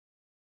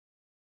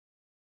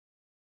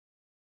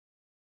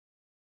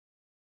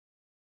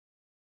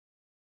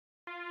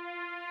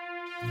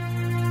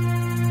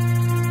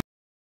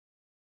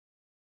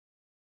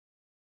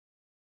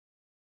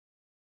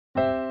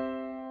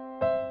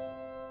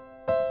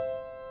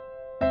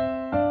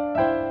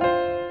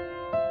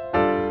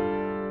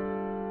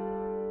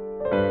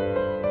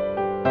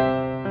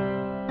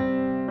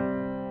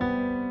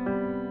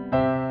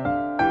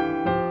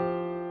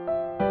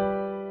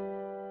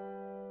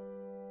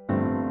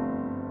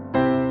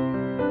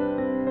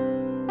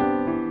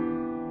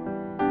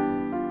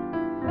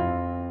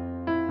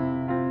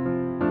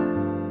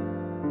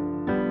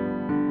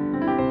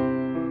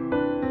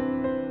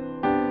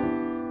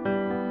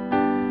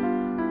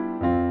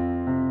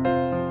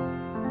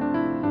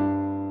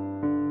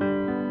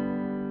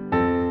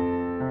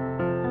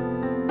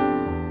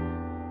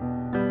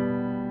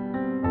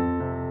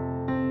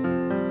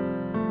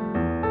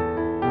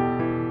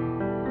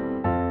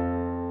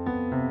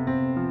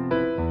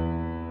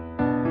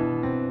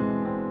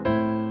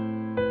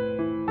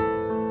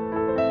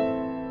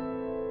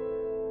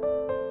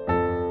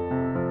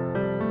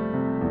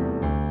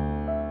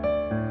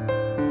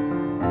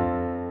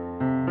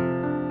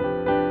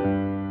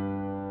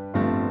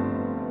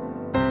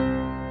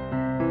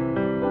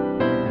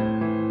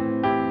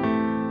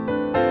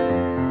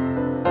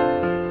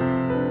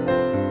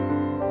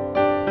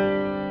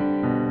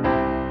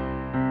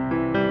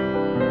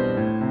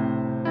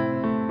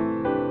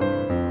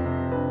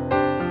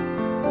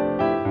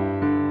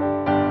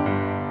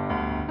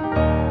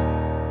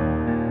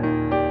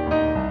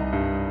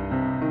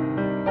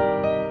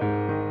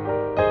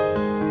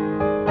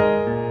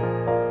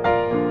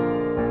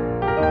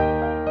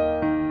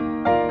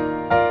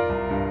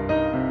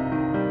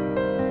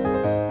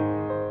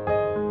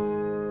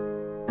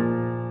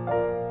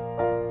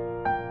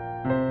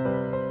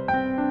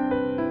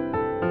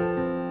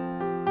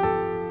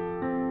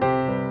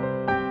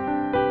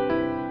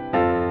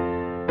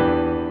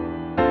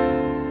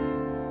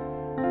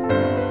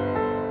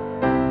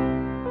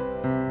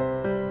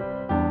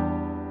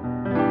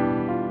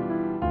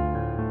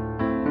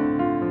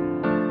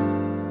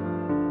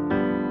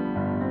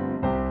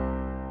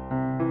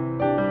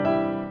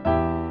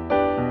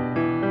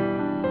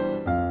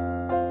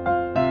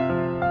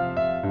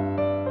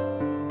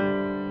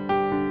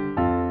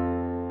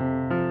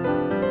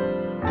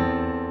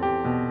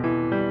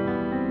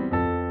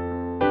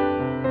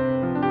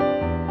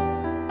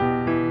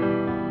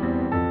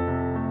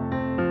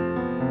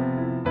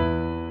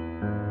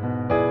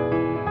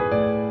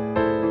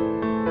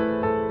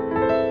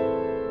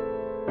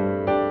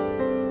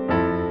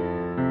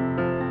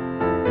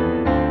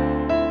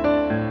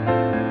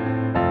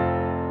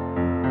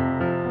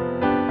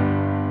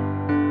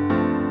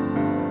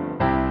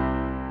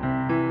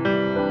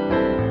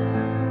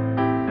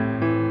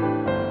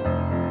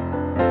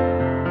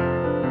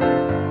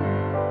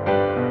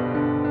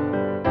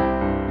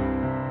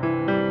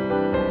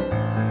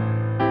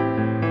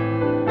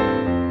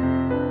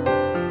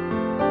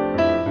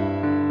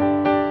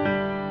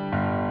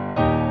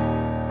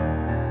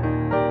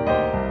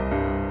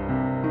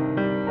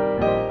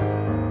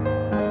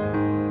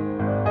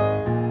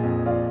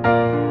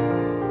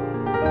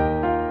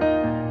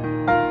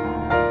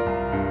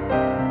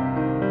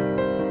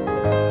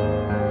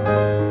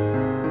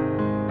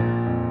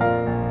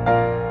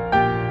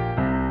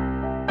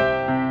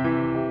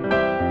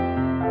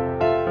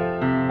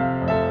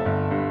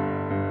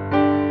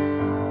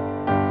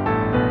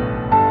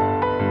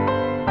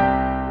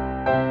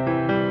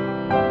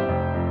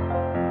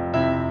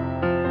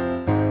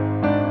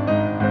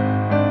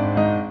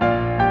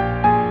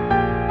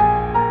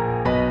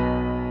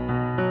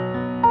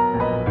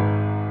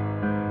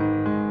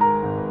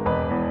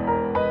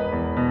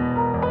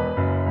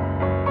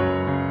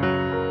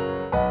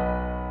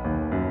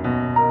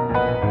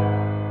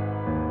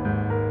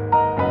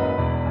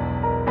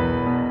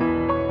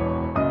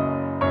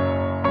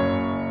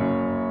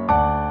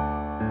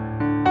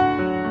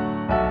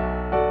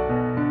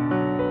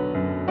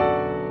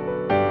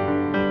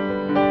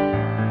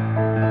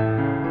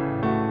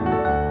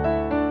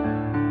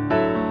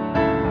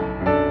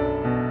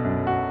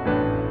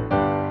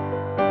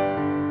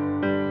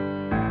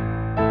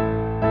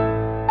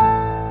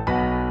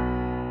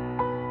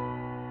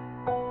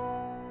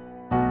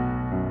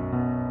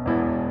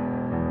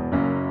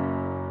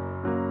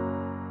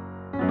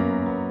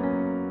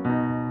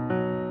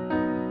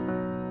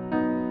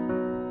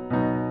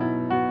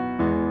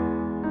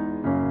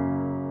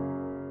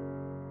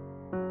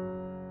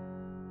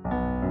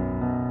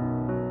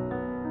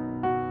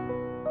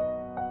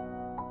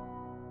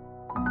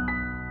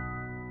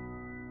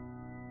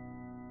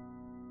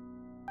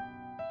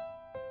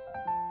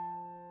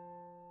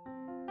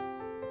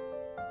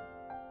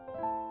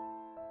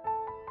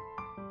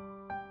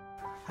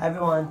Hi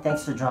everyone,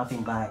 thanks for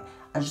dropping by.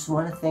 I just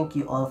want to thank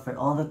you all for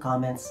all the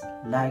comments,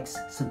 likes,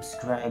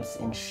 subscribes,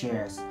 and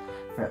shares.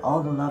 For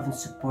all the love and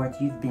support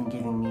you've been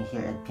giving me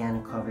here at Piano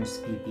Covers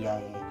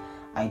PPIA.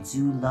 I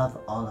do love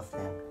all of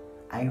them.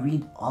 I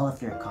read all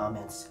of your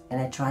comments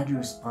and I try to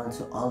respond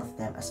to all of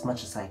them as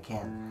much as I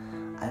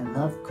can. I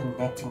love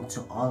connecting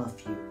to all of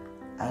you.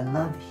 I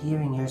love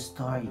hearing your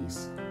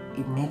stories.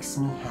 It makes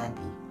me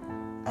happy.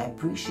 I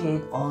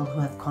appreciate all who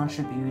have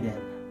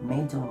contributed,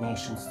 made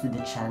donations to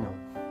the channel.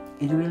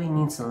 It really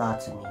means a lot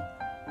to me.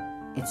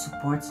 It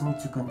supports me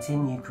to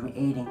continue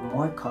creating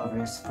more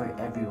covers for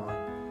everyone.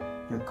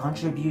 Your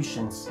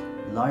contributions,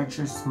 large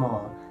or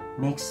small,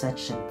 make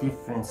such a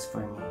difference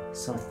for me,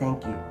 so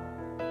thank you.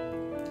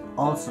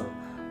 Also,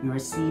 we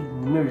received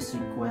numerous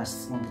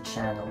requests in the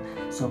channel,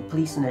 so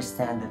please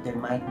understand that there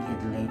might be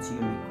a delay to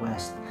your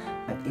request.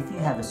 But if you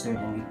have a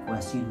certain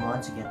request you'd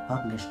want to get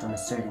published on a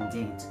certain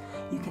date,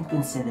 you can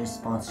consider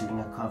sponsoring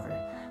a cover.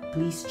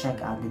 Please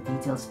check out the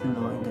details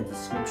below in the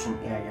description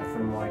area for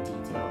more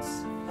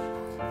details.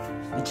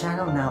 The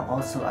channel now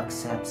also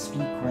accepts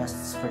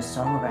requests for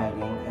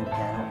songwriting and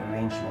piano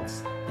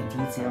arrangements. The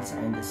details are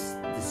in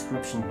the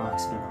description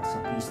box below,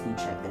 so please do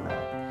check them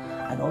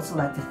out. I'd also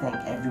like to thank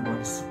everyone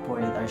who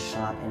supported our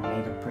shop and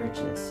made a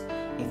purchase.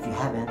 If you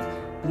haven't,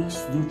 please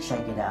do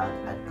check it out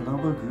at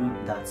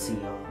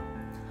globalgroup.co.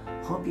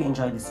 Hope you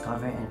enjoyed this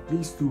cover and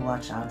please do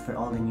watch out for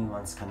all the new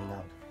ones coming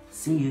up.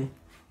 See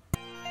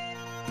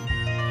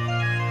you!